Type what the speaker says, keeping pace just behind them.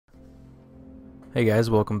Hey guys,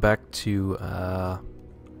 welcome back to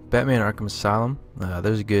Batman Arkham Asylum.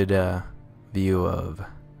 There's a good view of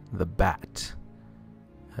the Bat.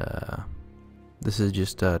 This is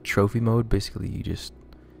just trophy mode. Basically, you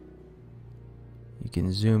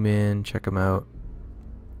can zoom in, check them out,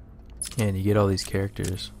 and you get all these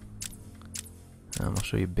characters. I'll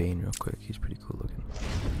show you Bane real quick. He's pretty cool looking.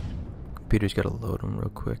 Computer's got to load him real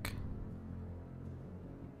quick.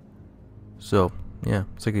 So yeah,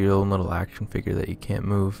 it's like your own little action figure that you can't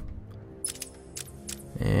move.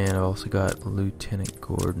 And I've also got Lieutenant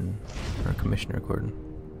Gordon, or Commissioner Gordon.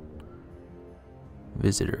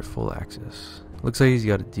 Visitor, full access. Looks like he's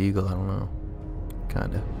got a deagle, I don't know.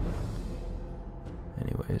 Kinda.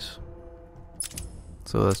 Anyways.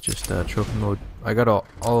 So that's just trophy mode. I got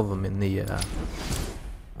all of them in the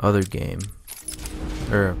other game.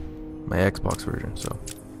 Or my Xbox version, so.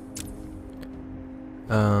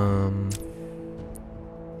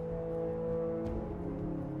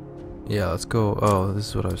 Yeah, let's go. Oh, this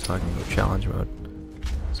is what I was talking about, challenge mode.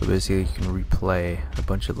 So basically you can replay a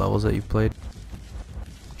bunch of levels that you've played,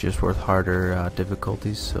 just with harder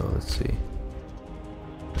difficulties. So let's see.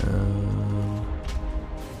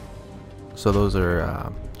 So those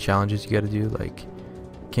are challenges you gotta do, like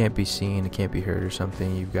can't be seen, it can't be heard or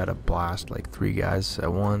something. You've gotta blast like 3 guys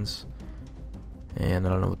at once. And I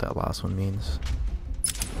don't know what that last one means.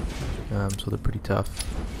 So they're pretty tough.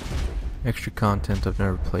 Extra content I've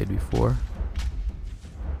never played before.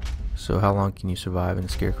 So how long can you survive in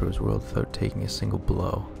Scarecrow's world without taking a single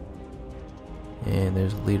blow? And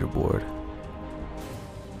there's a leaderboard.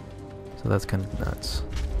 So that's kind of nuts.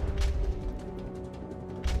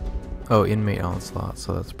 Oh, inmate onslaught.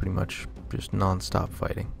 So that's pretty much just non-stop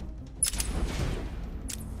fighting.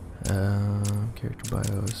 Character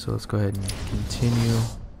bios. So let's go ahead and continue.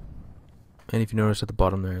 And if you notice at the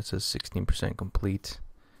bottom there, it says 16% complete.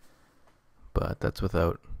 But that's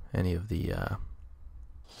without any of the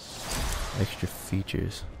extra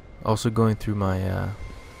features. Also going through my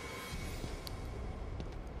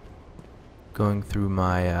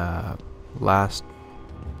last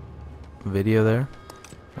video there,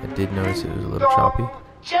 I did notice it was a little choppy.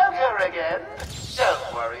 Joker again?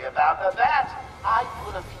 Don't worry about the bat. I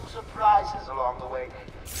put a few surprises along the way.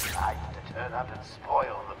 Tried to turn up and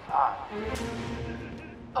spoil the fun.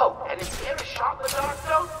 Oh, and if you hear a shot in the dark,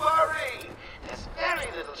 don't worry. There's very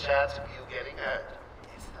little chance of you getting hurt.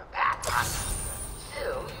 It's the bat.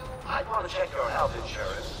 Still, you might want to check your health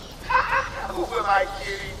insurance. Who am I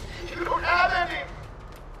kidding? You don't have any.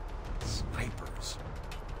 Snipers.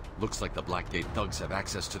 Looks like the Blackgate thugs have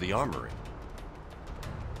access to the armory.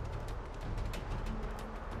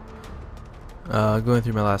 Going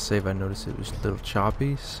through my last save, I noticed it was a little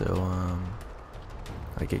choppy, so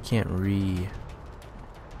like I can't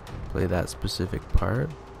play that specific part,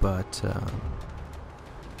 but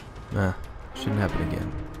shouldn't happen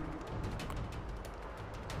again.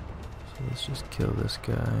 So let's just kill this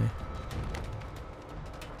guy.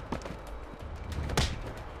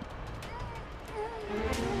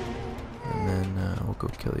 And then we'll go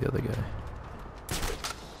kill the other guy.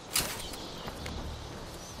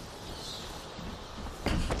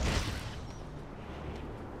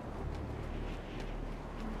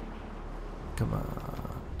 Come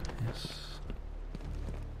on. Yes.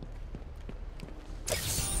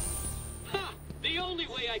 Ha! The only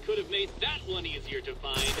way I could have made that one easier to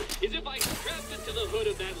find is if I strapped it to the hood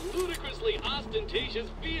of that ludicrously ostentatious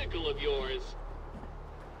vehicle of yours.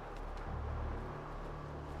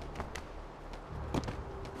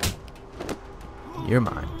 You're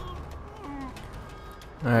mine.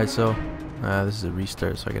 Alright, so this is a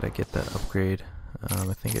restart, so I gotta get that upgrade.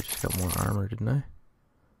 I think I just got more armor, didn't I?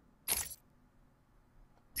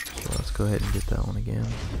 So let's go ahead and get that one again.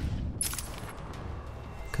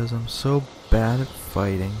 Because I'm so bad at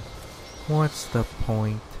fighting. What's the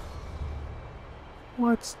point?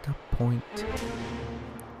 What's the point?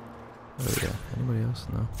 Oh yeah, anybody else?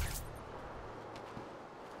 No.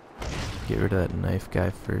 Get rid of that knife guy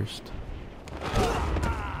first.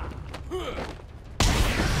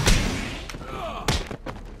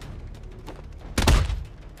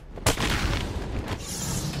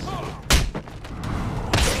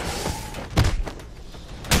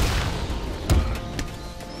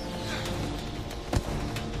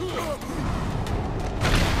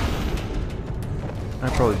 I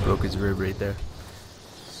probably broke his rib right there.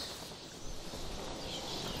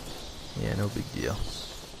 Yeah, no big deal.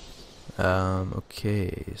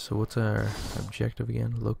 Okay, so what's our objective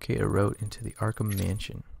again? Locate a route into the Arkham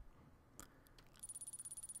Mansion.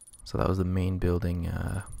 So that was the main building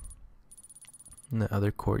in the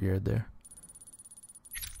other courtyard there.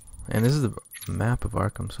 And this is the map of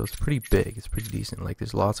Arkham, so it's pretty big. It's pretty decent. Like,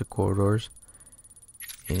 there's lots of corridors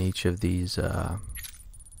in each of these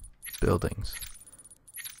buildings,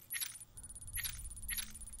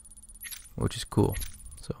 which is cool.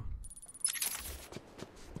 So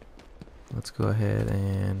let's go ahead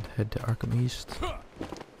and head to Arkham East,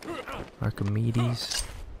 Archimedes,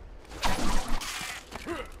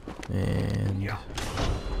 and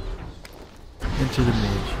enter the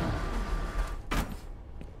mansion.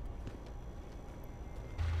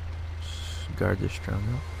 Guard this strong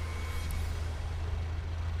up.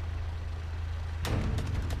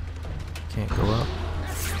 Can't go up.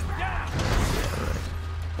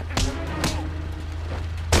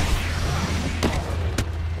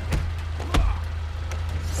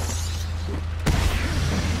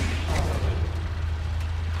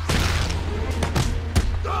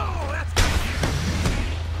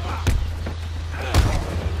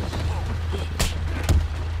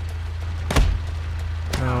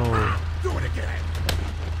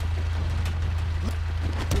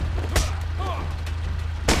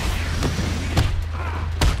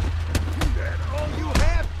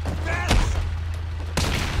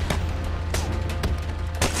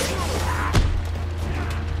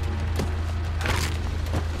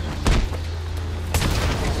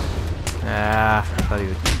 I thought he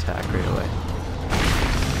would attack right away.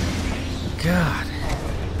 God.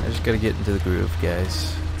 I just gotta get into the groove,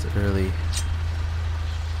 guys. It's early.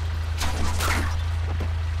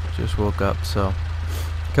 Just woke up, so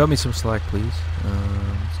cut me some slack, please.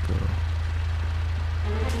 Let's go.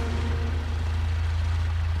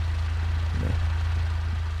 No.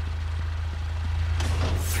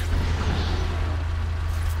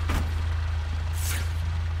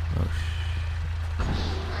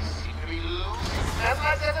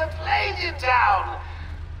 In town.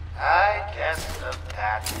 I guess the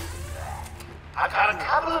bat is back. I got a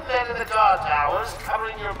couple of men in the guard towers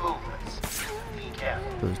covering your movements. Be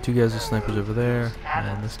careful. Those two guys are snipers over there,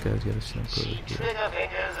 and this guy's got a sniper over here. Trigger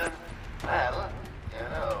fingers and, well, you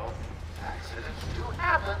know, accidents do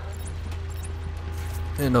happen.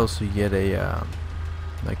 And also you get a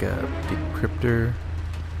like a decryptor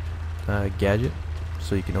gadget,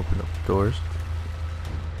 so you can open up doors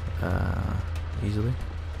easily.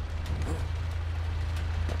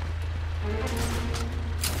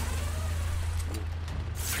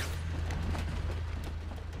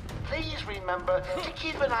 Please remember to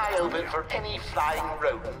keep an eye open for any flying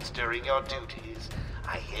rodents during your duties.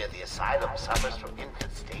 I hear the asylum suffers from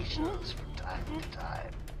infestations from time to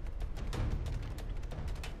time.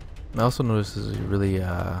 I also noticed this is a really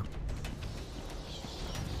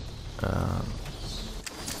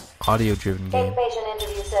audio-driven game. Patient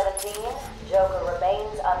interview 17. Joker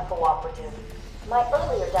remains uncooperative. My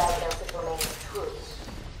earlier diagnosis remains true.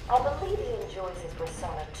 I believe he enjoys his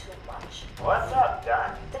persona too much. What's up,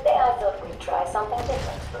 Doc? Today I thought we'd try something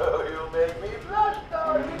different. Oh, you make me blush,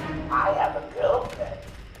 Doc. I have a girlfriend.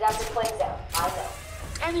 Dr. Plains out. I know.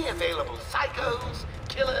 Any available psychos,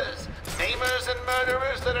 killers, maimers, and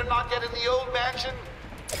murderers that are not yet in the old mansion?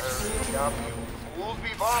 Hurry up, you fools,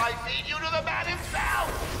 before I feed you to the man himself!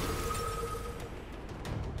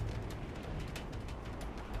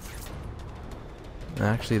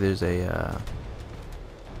 Actually, there's a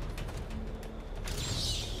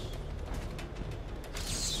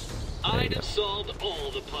I'd have solved all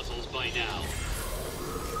the puzzles by now.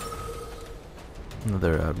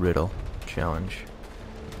 another riddle challenge.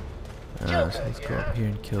 So let's go up here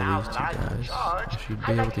and kill these two guys. I should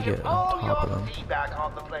be able to get on top of them.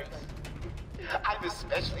 I'm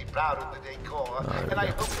especially proud of the decor, and I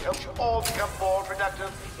hope it helps you all become more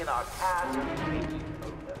productive in our task of taking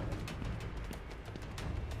over.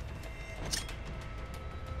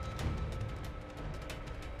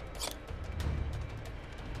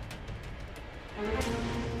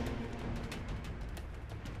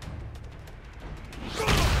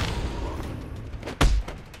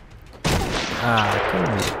 Give me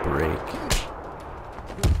a break.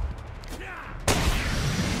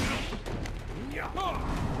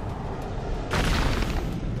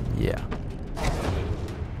 Yeah.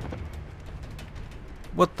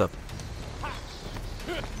 What the?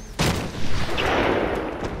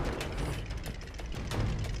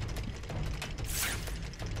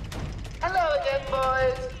 Hello again,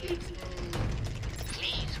 boys. It's me.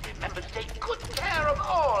 Please remember to take good care of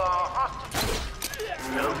all our hostages.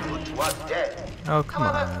 No good to us dead. Oh, come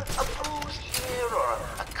However, on. a bruise here or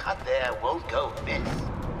a cut there won't go amiss.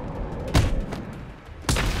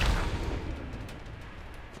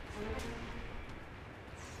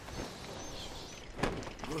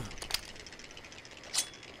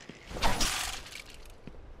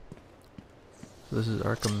 This is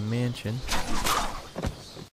Arkham Mansion.